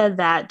idea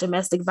that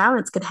domestic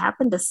violence could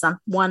happen to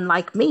someone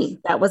like me.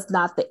 That was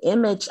not the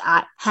image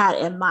I had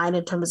in mind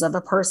in terms of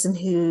a person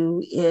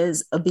who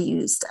is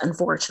abused,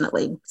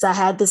 unfortunately. So I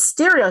had this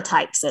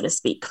stereotype, so to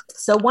speak.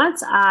 So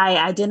once I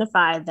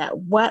identified that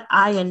what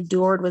I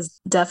endured was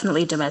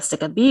definitely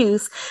domestic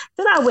abuse,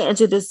 then I went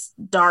into this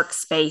dark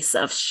space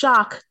of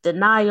shock,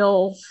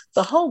 denial,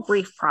 the whole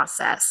grief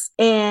process,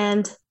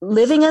 and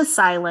living in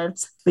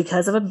silence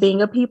because of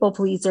being a people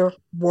pleaser,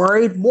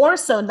 worried more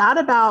so not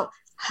about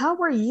how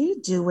are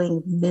you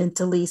doing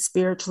mentally,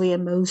 spiritually,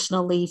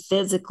 emotionally,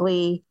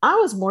 physically. I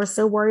was more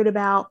so worried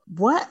about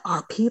what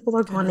are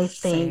people going to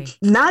think,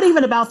 not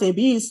even about the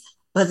abuse,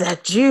 but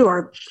that you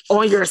are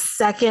on your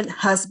second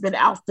husband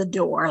out the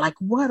door. Like,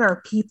 what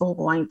are people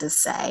going to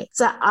say?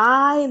 So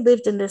I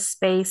lived in this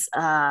space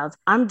of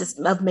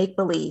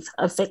make-believe,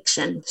 of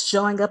fiction,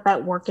 showing up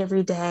at work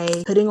every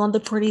day, putting on the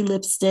pretty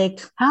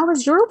lipstick. How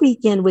was your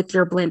weekend with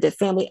your blended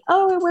family?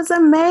 Oh, it was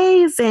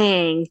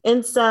amazing.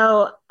 And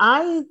so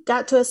I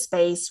got to a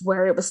space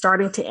where it was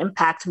starting to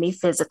impact me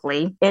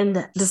physically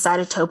and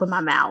decided to open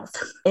my mouth.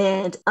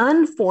 And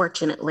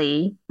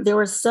unfortunately, there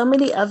were so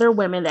many other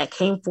women that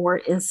came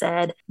forward and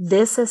said,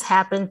 this has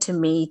happened to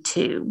me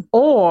too.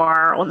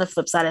 Or on the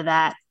flip side of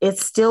that,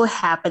 it's still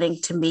happening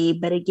to me.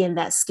 But again,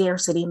 that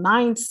scarcity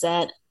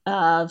mindset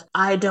of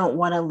I don't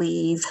want to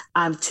leave.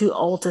 I'm too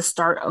old to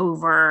start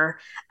over.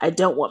 I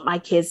don't want my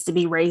kids to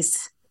be raised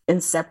in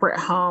separate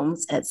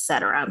homes,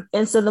 etc.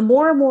 And so the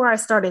more and more I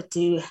started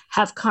to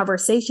have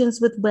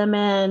conversations with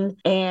women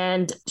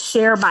and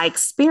share my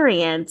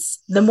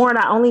experience, the more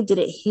not only did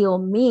it heal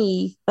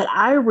me, but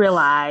I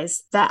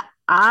realized that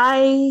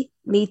I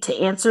need to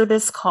answer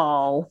this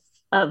call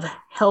of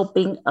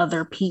helping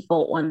other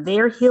people on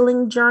their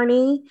healing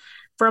journey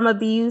from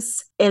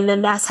abuse. And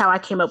then that's how I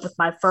came up with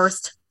my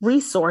first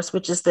resource,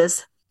 which is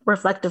this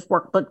reflective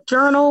workbook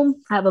journal.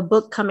 I have a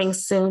book coming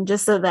soon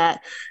just so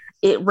that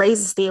it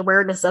raises the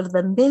awareness of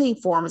the many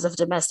forms of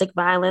domestic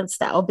violence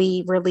that will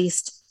be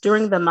released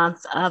during the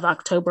month of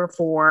October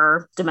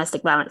for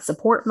Domestic Violence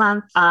Support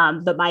Month.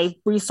 But my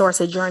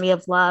resource, A Journey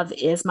of Love,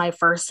 is my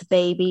first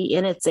baby,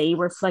 and it's a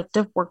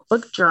reflective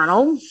workbook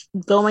journal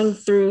going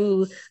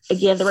through,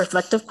 again, the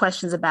reflective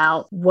questions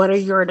about what are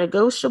your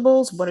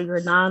negotiables, what are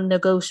your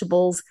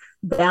non-negotiables,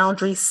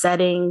 boundary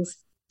settings,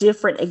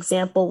 different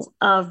examples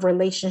of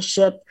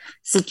relationship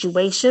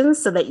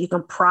situations so that you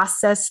can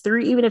process through,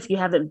 even if you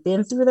haven't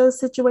been through those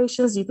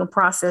situations, you can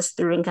process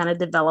through and kind of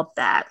develop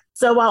that.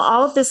 So while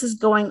all of this is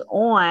going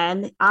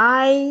on,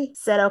 I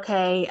said,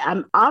 okay,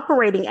 I'm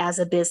operating as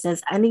a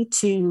business. I need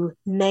to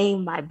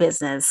name my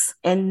business.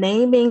 And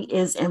naming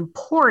is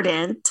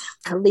important,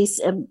 at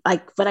least in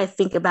like what I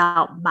think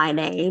about my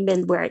name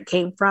and where it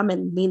came from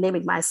and me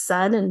naming my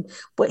son and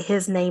what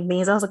his name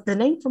means. I was like, the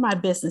name for my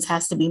business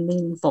has to be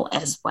meaningful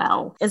as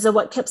well. And so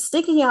what kept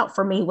sticking out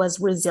for me was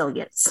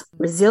resilience.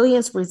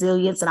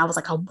 And I was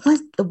like, I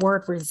want the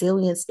word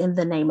resilience in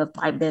the name of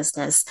my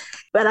business.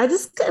 But I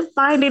just couldn't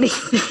find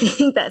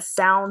anything that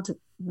sound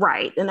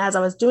right. And as I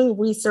was doing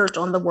research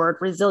on the word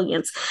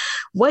resilience,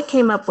 what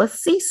came up was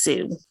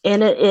sisu.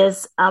 And it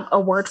is a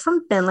word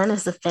from Finland.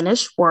 It's a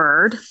Finnish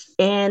word.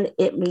 And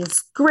it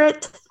means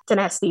grit,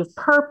 tenacity of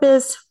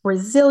purpose,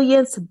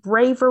 resilience,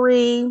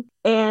 bravery.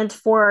 And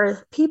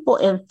for people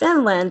in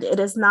Finland,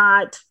 it's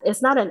not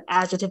an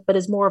adjective, but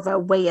it's more of a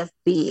way of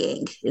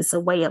being. It's a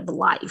way of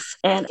life.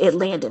 And it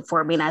landed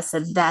for me. And I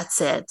said,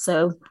 that's it.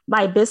 So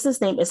my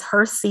business name is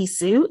Her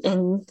Sisu.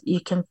 And you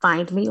can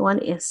find me on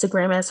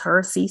Instagram as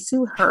Her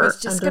Sisu,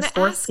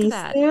 her_Sisu.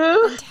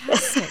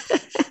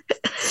 Fantastic.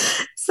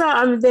 So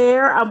I'm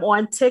there. I'm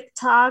on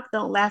TikTok.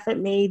 Don't laugh at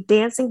me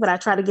dancing, but I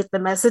try to get the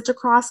message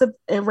across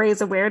and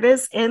raise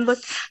awareness and look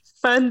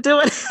fun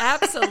doing it.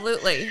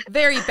 Absolutely.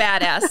 Very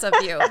badass of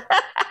you.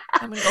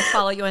 I'm going to go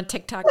follow you on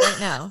TikTok right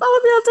now. Follow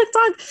me on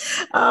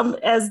TikTok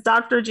as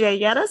Dr.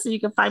 Jayetta. So you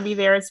can find me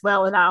there as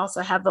well. And I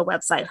also have the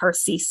website,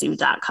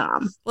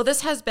 hersisu.com. Well,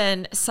 this has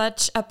been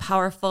such a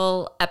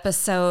powerful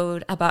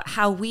episode about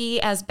how we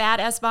as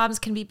badass moms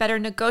can be better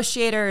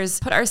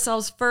negotiators, put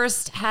ourselves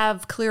first,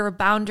 have clearer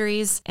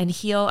boundaries, and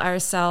heal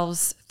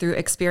ourselves through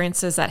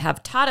experiences that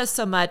have taught us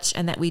so much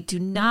and that we do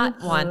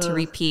not want to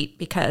repeat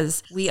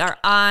because we are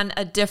on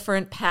a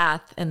different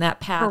path. And that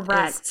path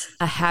is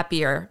a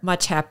happier,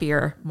 much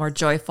happier, more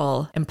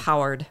joyful,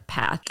 empowered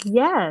path.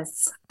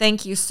 Yes.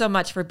 Thank you so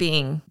much for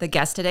being the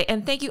guest today.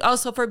 And thank you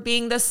also for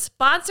being the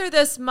sponsor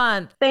this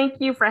month. Thank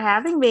you for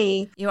having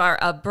me. You are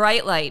a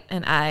bright light.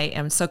 And I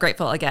am so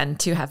grateful again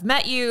to have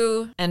met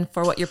you and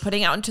for what you're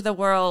putting out into the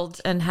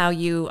world and how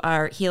you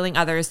are healing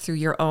others through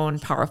your own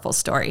powerful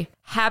story.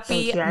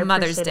 Happy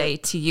Mother's Day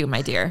to you,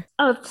 my dear.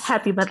 Oh,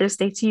 happy Mother's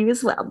Day to you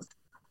as well.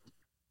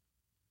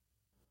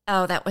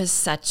 Oh, that was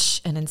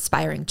such an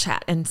inspiring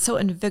chat and so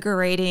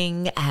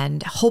invigorating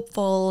and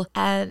hopeful.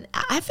 And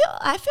I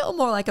feel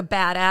more like a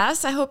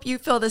badass. I hope you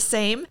feel the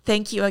same.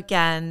 Thank you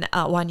again,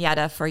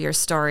 Wanyetta, for your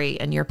story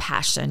and your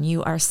passion.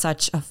 You are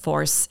such a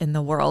force in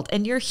the world.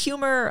 And your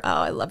humor,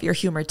 I love your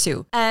humor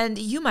too. And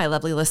you, my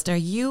lovely listener,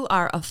 you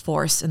are a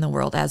force in the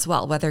world as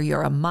well, whether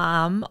you're a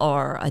mom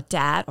or a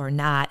dad or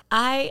not.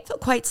 I feel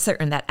quite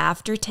certain that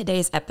after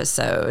today's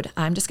episode,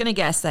 I'm just going to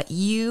guess that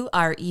you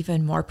are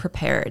even more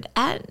prepared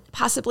and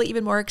possibly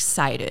even more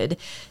excited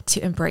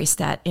to embrace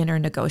that inner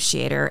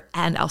negotiator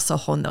and also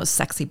hone those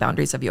sexy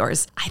boundaries of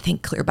yours. I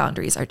think clear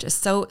boundaries are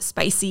just so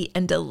spicy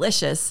and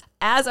delicious,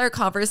 as are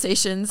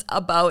conversations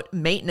about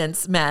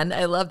maintenance men.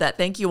 I love that.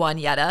 Thank you,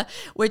 Wanyetta,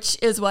 which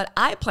is what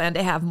I plan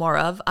to have more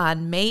of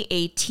on May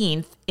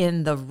 18th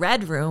in the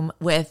Red Room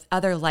with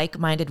other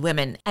like-minded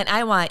women. And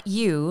I want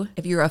you,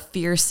 if you're a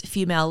fierce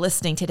female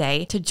listening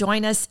today, to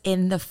join us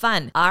in the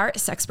fun. Our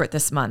sexpert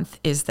this month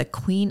is the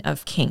Queen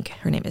of Kink.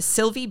 Her name is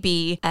Sylvie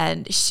B,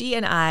 and she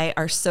and I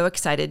are so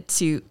excited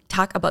to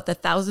talk about the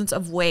thousands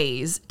of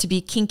ways to be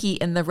kinky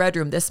in the Red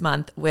Room this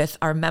month with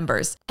our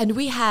members. And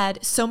we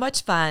had so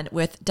much fun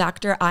with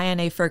Dr.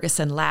 Ayane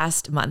Ferguson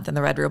last month in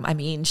the Red Room. I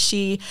mean,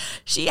 she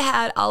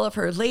had all of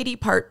her lady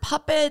part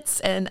puppets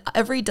and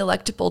every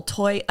delectable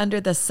toy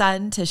under the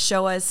sun to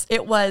show us.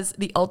 It was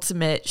the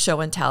ultimate show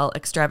and tell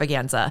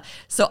extravaganza.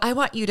 So I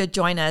want you to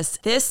join us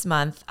this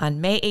month on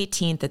May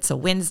 18th. It's a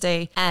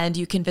Wednesday, and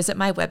you can visit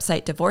my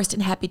website,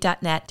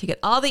 divorcedandhappy.net, to get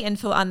all the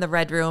info on the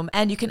Red Room.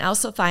 And you can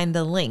also find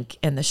the link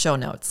in the show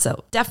notes.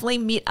 So definitely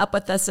meet up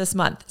with us this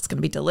month. It's going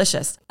to be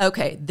delicious.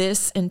 Okay,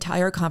 this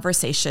entire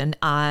conversation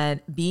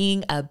on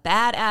being a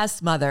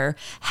badass mother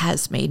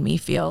has made me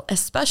feel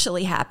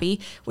especially happy,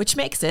 which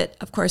makes it,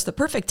 of course, the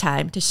perfect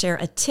time to share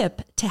a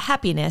tip to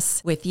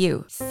happiness with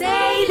you.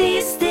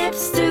 Sadie's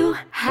tips to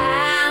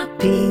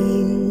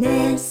happiness.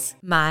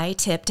 My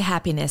tip to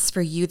happiness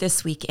for you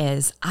this week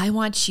is I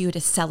want you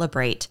to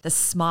celebrate the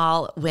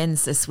small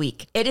wins this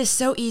week. It is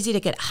so easy to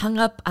get hung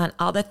up on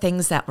all the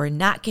things that we're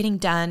not getting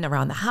done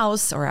around the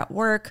house or at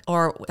work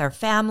or with our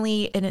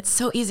family, and it's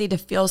so easy to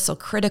feel so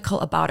critical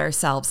about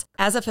ourselves.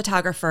 As a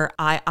photographer,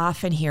 I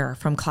often hear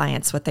from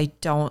clients what they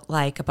don't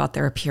like about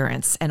their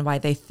appearance and why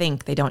they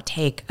think they don't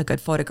take a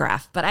good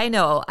photograph. But I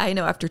know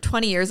after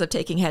 20 years of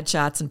taking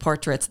headshots and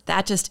portraits,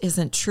 that just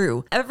isn't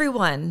true.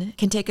 Everyone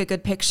can take a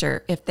good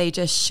picture if they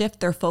just shift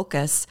their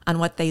focus on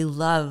what they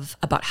love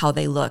about how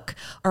they look,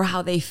 or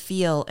how they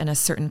feel in a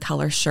certain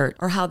color shirt,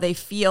 or how they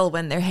feel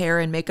when their hair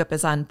and makeup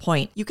is on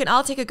point. You can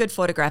all take a good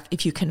photograph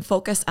if you can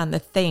focus on the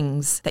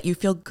things that you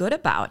feel good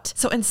about.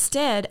 So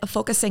instead of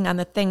focusing on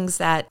the things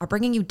that are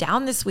bringing you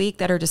down this week,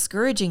 that are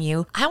discouraging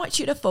you, I want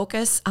you to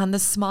focus on the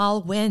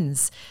small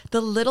wins,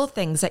 the little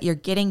things that you're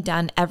getting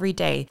done every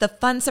day, the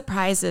fun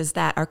surprises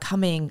that are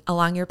coming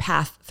along your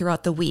path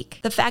throughout the week.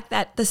 The fact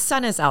that the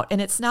sun is out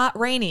and it's not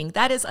raining,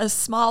 that is a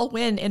small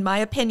win in my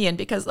opinion,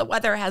 because the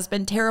weather has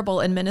been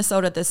terrible in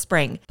Minnesota this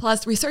spring.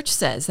 Plus, research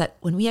says that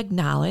when we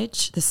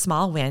acknowledge the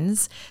small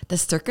wins, the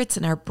circuits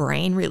in our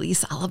brain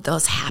release all of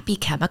those happy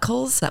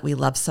chemicals that we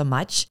love so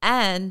much.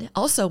 And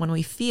also when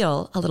we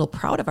feel a little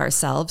proud of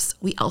ourselves,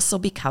 we also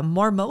become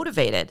more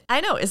motivated.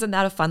 I know, isn't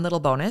that a fun little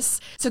bonus?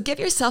 So give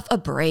yourself a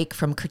break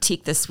from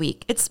critique this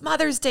week. It's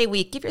Mother's Day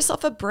week. Give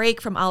yourself a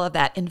break from all of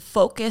that and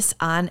focus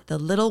on the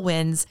little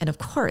wins. And of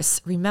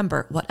course,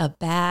 remember what a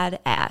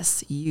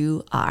badass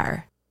you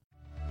are.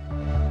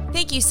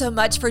 Thank you so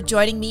much for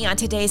joining me on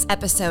today's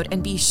episode,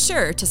 and be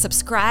sure to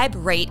subscribe,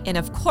 rate, and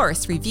of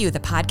course, review the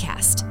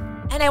podcast.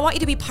 And I want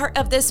you to be part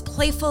of this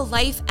playful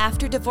life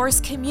after divorce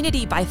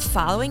community by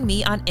following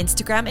me on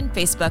Instagram and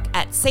Facebook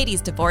at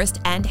Sadie's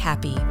Divorced and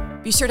Happy.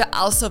 Be sure to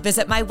also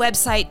visit my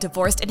website,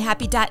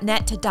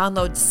 divorcedandhappy.net, to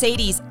download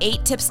Sadie's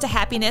 8 Tips to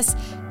Happiness,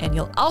 and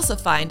you'll also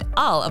find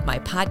all of my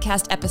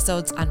podcast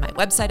episodes on my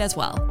website as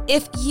well.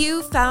 If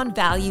you found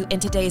value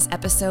in today's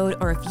episode,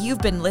 or if you've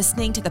been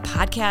listening to the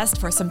podcast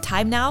for some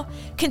time now,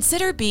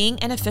 consider being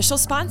an official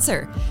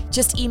sponsor.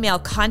 Just email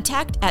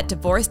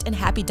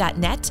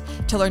contact@divorcedandhappy.net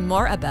to learn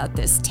more about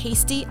this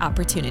tasty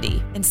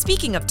opportunity. And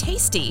speaking of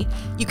tasty,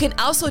 you can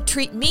also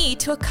treat me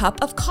to a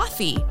cup of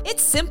coffee.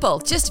 It's simple.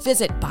 Just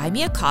visit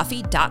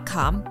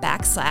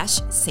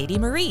buymeacoffee.com/Sadie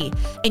Marie,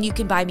 and you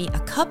can buy me a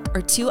cup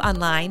or 2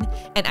 online,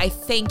 and I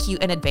thank you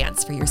in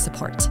advance for your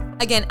support.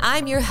 Again,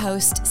 I'm your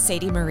host,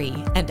 Sadie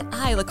Marie, and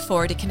I look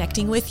forward to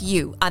connecting with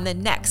you on the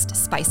next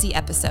spicy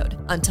episode.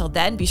 Until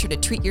then, be sure to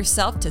treat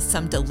yourself to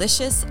some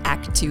delicious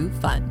Act 2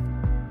 fun.